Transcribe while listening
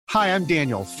Hi, I'm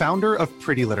Daniel, founder of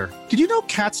Pretty Litter. Did you know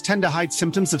cats tend to hide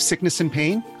symptoms of sickness and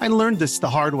pain? I learned this the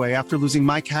hard way after losing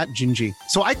my cat, Gingy.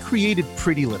 So I created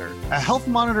Pretty Litter, a health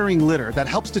monitoring litter that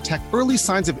helps detect early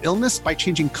signs of illness by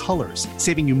changing colors,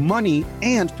 saving you money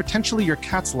and potentially your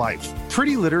cat's life.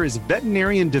 Pretty Litter is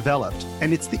veterinarian developed,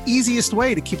 and it's the easiest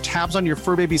way to keep tabs on your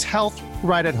fur baby's health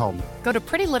right at home. Go to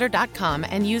prettylitter.com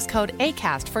and use code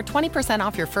ACAST for 20%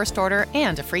 off your first order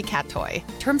and a free cat toy.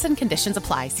 Terms and conditions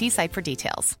apply. See site for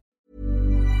details.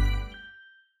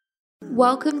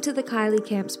 Welcome to the Kylie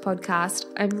Camps podcast.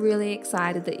 I'm really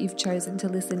excited that you've chosen to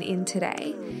listen in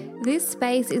today. This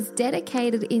space is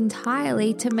dedicated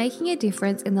entirely to making a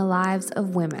difference in the lives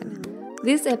of women.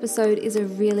 This episode is a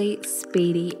really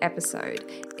speedy episode.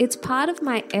 It's part of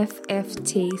my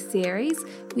FFT series,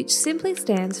 which simply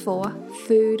stands for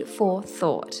Food for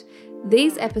Thought.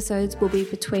 These episodes will be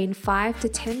between 5 to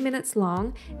 10 minutes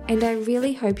long, and I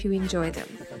really hope you enjoy them.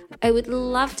 I would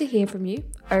love to hear from you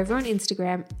over on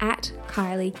Instagram at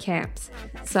Kylie Camps.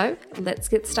 So let's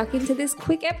get stuck into this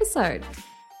quick episode.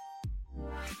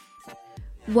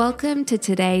 Welcome to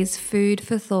today's Food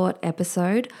for Thought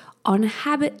episode on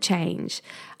habit change.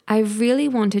 I really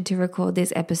wanted to record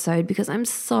this episode because I'm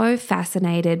so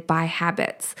fascinated by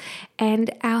habits,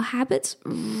 and our habits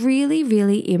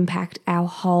really impact our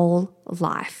whole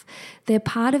life. They're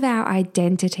part of our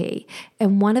identity,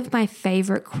 and one of my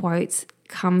favorite quotes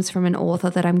comes from an author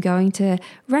that I'm going to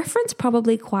reference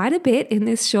probably quite a bit in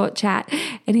this short chat,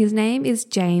 and his name is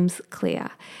James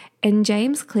Clear. And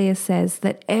James Clear says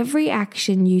that every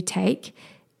action you take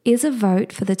is a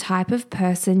vote for the type of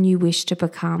person you wish to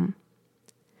become.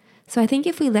 So I think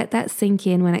if we let that sink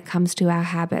in when it comes to our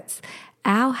habits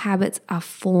are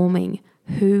forming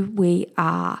who we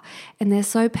are, and they're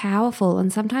so powerful.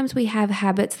 And sometimes we have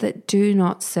habits that do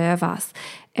not serve us,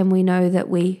 and we know that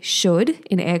we should,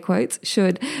 in air quotes,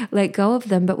 should let go of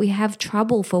them, but we have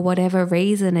trouble for whatever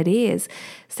reason it is,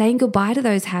 saying goodbye to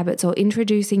those habits or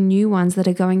introducing new ones that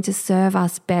are going to serve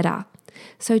us better.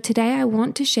 So today I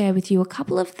want to share with you a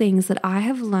couple of things that I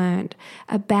have learned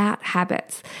about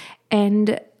habits,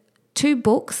 and 2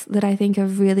 books that I think are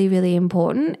really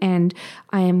important, and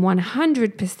I am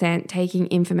 100% taking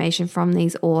information from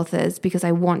these authors because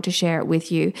I want to share it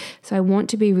with you. So I want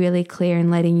to be really clear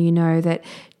in letting you know that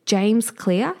James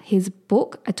Clear, his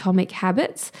book Atomic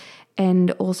Habits,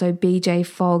 and also BJ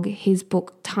Fogg, his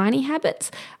book Tiny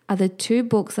Habits, are the 2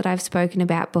 books that I've spoken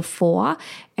about before,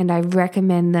 and I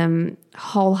recommend them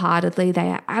wholeheartedly. They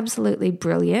are absolutely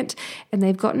brilliant, and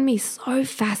they've gotten me so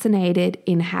fascinated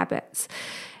in habits.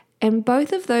 And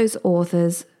both of those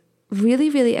authors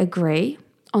really agree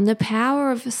on the power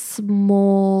of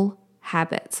small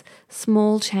habits,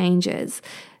 small changes.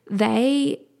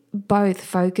 They both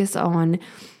focus on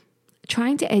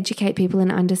trying to educate people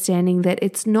in understanding that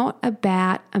it's not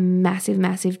about a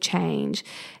massive change.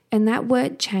 And that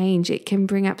word change, it can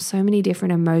bring up so many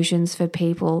different emotions for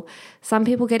people. Some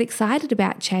people get excited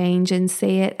about change and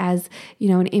see it as,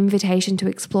 an invitation to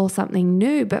explore something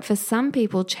new. But for some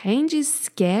people, change is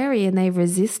scary and they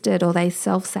resist it or they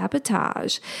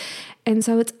self-sabotage. And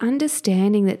so it's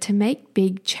understanding that to make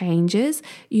big changes,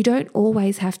 you don't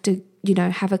always have to,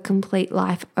 have a complete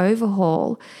life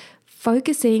overhaul.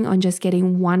 Focusing on just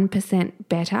getting 1%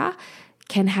 better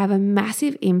can have a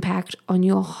massive impact on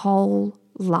your whole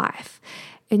life.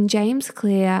 And James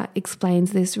Clear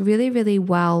explains this really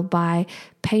well by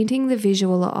painting the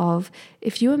visual of,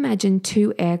 if you imagine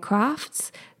 2 aircrafts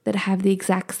that have the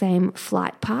exact same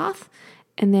flight path,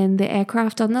 and then the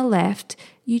aircraft on the left,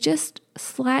 you just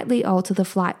slightly alter the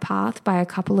flight path by a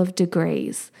couple of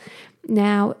degrees.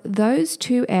 Now, those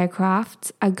 2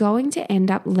 aircrafts are going to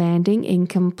end up landing in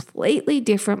completely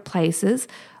different places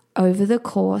over the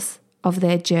course of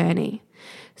their journey.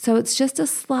 So it's just a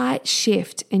slight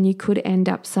shift and you could end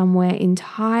up somewhere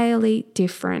entirely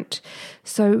different.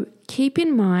 So keep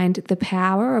in mind the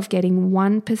power of getting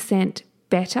 1%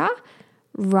 better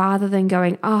rather than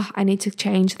going, I need to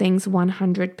change things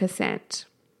 100%.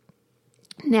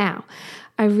 Now,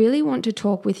 I really want to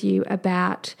talk with you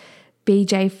about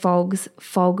BJ Fogg's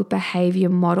Fogg behavior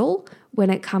model when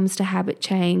it comes to habit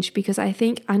change, because I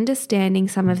think understanding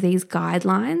some of these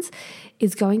guidelines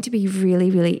is going to be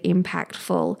really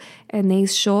impactful. And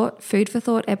these short Food for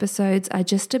Thought episodes are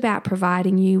just about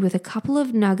providing you with a couple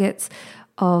of nuggets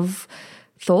of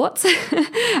thoughts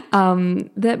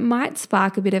that might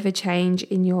spark a bit of a change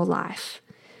in your life.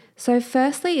 So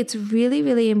firstly, it's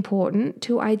really important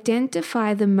to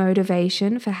identify the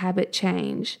motivation for habit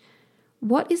change.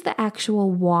 What is the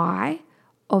actual why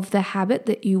of the habit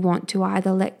that you want to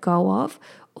either let go of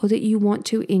or that you want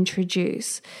to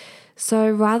introduce? So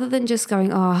rather than just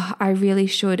going, oh, I really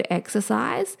should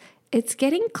exercise, it's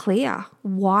getting clear.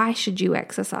 Why should you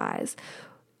exercise?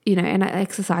 And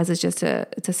exercise is it's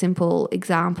a simple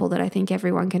example that I think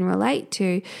everyone can relate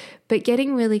to, but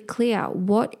getting really clear,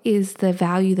 what is the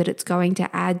value that it's going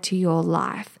to add to your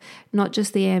life? Not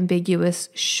just the ambiguous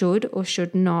should or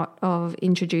should not of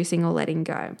introducing or letting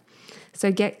go.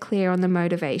 So get clear on the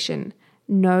motivation.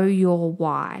 Know your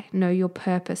why. Know your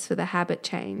purpose for the habit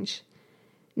change.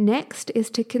 Next is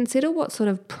to consider what sort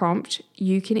of prompt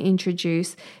you can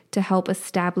introduce to help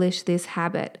establish this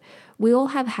habit. We all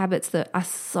have habits that are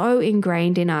so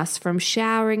ingrained in us, from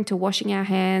showering to washing our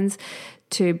hands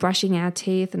to brushing our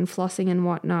teeth and flossing and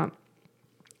whatnot.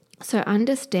 So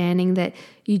understanding that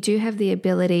you do have the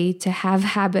ability to have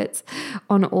habits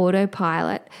on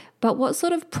autopilot, but what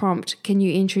sort of prompt can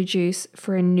you introduce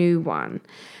for a new one?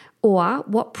 Or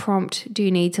what prompt do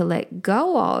you need to let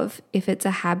go of if it's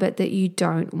a habit that you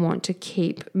don't want to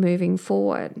keep moving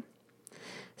forward?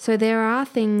 So there are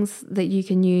things that you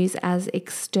can use as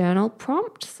external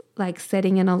prompts, like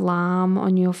setting an alarm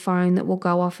on your phone that will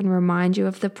go off and remind you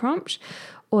of the prompt.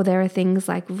 Or there are things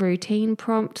like routine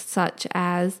prompts, such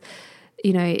as,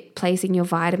 placing your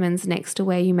vitamins next to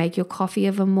where you make your coffee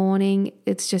of a morning.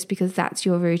 It's just because that's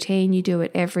your routine. You do it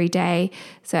every day.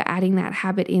 So adding that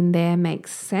habit in there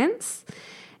makes sense.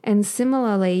 And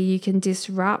similarly, you can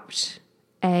disrupt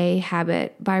a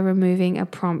habit by removing a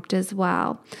prompt as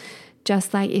well.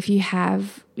 Just like if you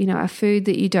have, a food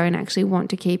that you don't actually want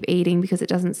to keep eating because it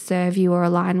doesn't serve you or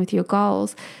align with your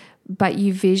goals, but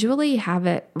you visually have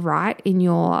it right in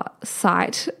your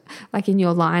sight, like in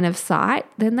your line of sight,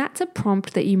 then that's a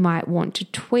prompt that you might want to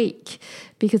tweak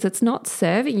because it's not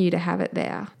serving you to have it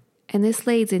there. And this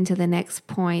leads into the next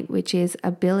point, which is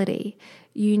ability.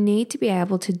 You need to be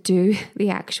able to do the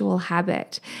actual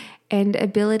habit. And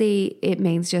ability, it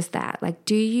means just that. Like,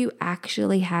 do you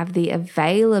actually have the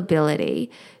availability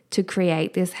to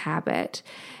create this habit?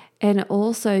 And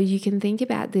also you can think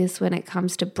about this when it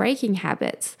comes to breaking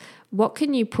habits. What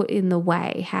can you put in the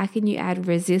way? How can you add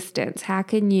resistance? How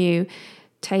can you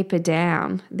taper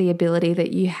down the ability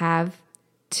that you have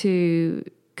to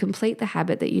complete the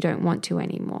habit that you don't want to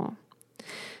anymore?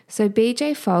 So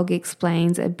BJ Fogg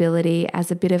explains ability as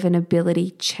a bit of an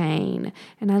ability chain.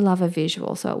 And I love a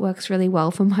visual, so it works really well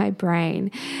for my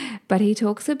brain. But he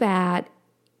talks about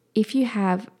if you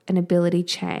have an ability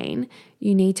chain,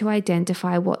 you need to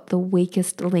identify what the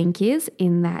weakest link is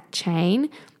in that chain,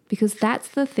 because that's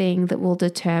the thing that will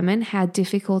determine how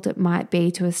difficult it might be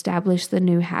to establish the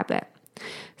new habit.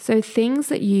 So things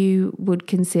that you would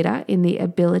consider in the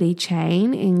ability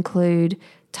chain include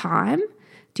time.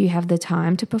 Do you have the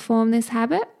time to perform this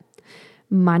habit?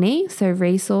 Money, so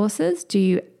resources. Do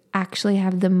you actually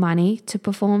have the money to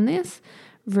perform this?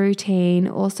 Routine,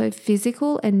 also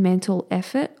physical and mental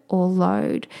effort or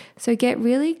load. So get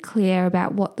really clear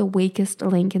about what the weakest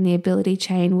link in the ability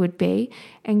chain would be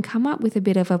and come up with a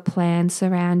bit of a plan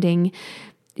surrounding,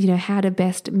 how to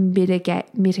best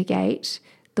mitigate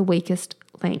the weakest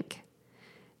link.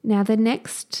 Now, the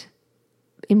next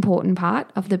important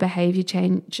part of the behavior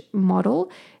change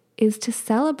model is to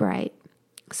celebrate.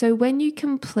 So when you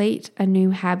complete a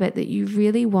new habit that you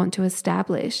really want to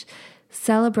establish,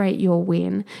 celebrate your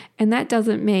win. And that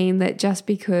doesn't mean that just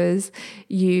because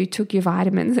you took your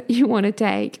vitamins that you want to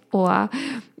take, or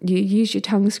you use your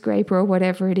tongue scraper or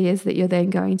whatever it is, that you're then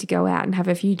going to go out and have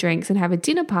a few drinks and have a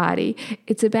dinner party.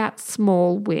 It's about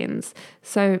small wins.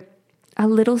 So a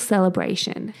little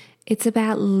celebration. It's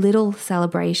about little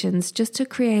celebrations just to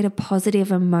create a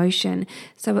positive emotion.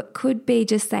 So it could be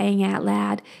just saying out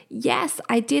loud, yes,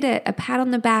 I did it, a pat on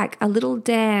the back, a little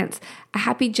dance, a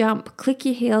happy jump, click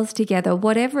your heels together,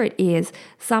 whatever it is,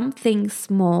 something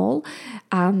small.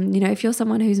 If you're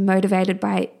someone who's motivated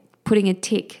by putting a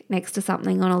tick next to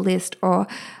something on a list or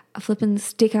a flipping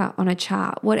sticker on a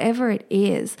chart, whatever it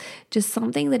is, just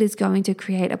something that is going to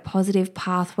create a positive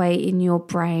pathway in your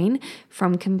brain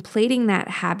from completing that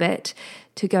habit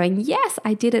to going, yes,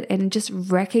 I did it, and just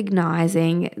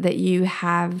recognizing that you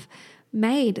have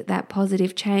made that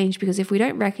positive change. Because if we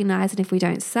don't recognize it, if we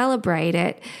don't celebrate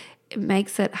it, it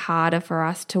makes it harder for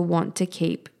us to want to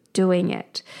keep doing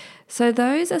it. So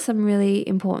those are some really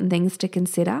important things to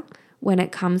consider when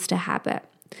it comes to habit.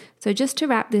 So just to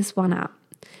wrap this one up,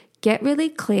 get really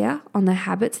clear on the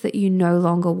habits that you no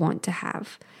longer want to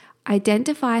have.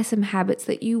 Identify some habits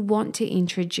that you want to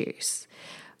introduce.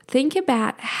 Think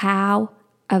about how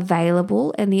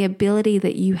available and the ability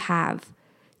that you have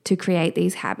to create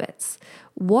these habits.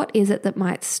 What is it that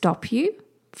might stop you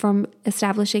from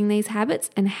establishing these habits,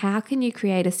 and how can you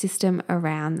create a system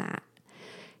around that?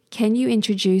 Can you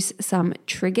introduce some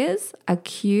triggers, a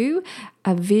cue,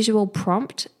 a visual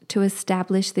prompt to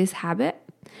establish this habit?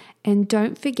 And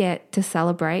don't forget to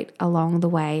celebrate along the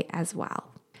way as well.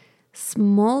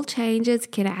 Small changes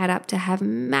can add up to have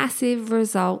massive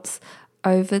results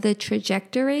over the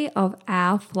trajectory of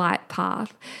our flight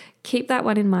path. Keep that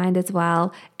one in mind as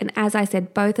well. And as I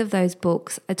said, both of those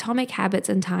books, Atomic Habits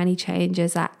and Tiny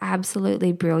Changes, are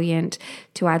absolutely brilliant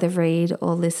to either read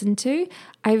or listen to.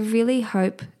 I really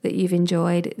hope that you've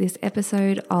enjoyed this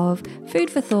episode of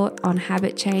Food for Thought on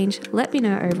habit change. Let me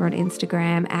know over on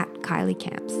Instagram at Kylie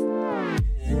Camps.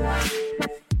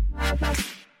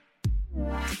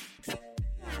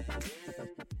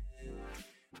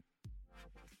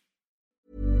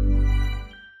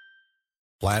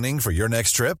 Planning for your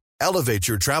next trip? Elevate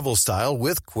your travel style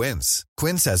with Quince.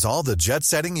 Quince has all the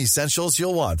jet-setting essentials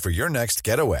you'll want for your next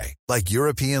getaway, like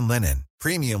European linen,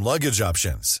 premium luggage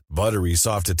options, buttery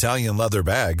soft Italian leather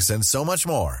bags, and so much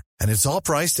more. And it's all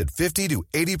priced at 50 to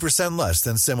 80% less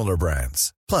than similar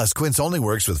brands. Plus, Quince only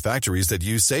works with factories that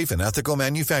use safe and ethical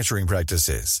manufacturing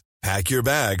practices. Pack your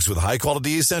bags with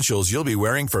high-quality essentials you'll be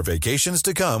wearing for vacations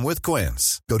to come with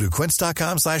Quince. Go to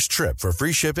quince.com/trip for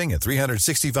free shipping and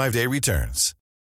 365-day returns.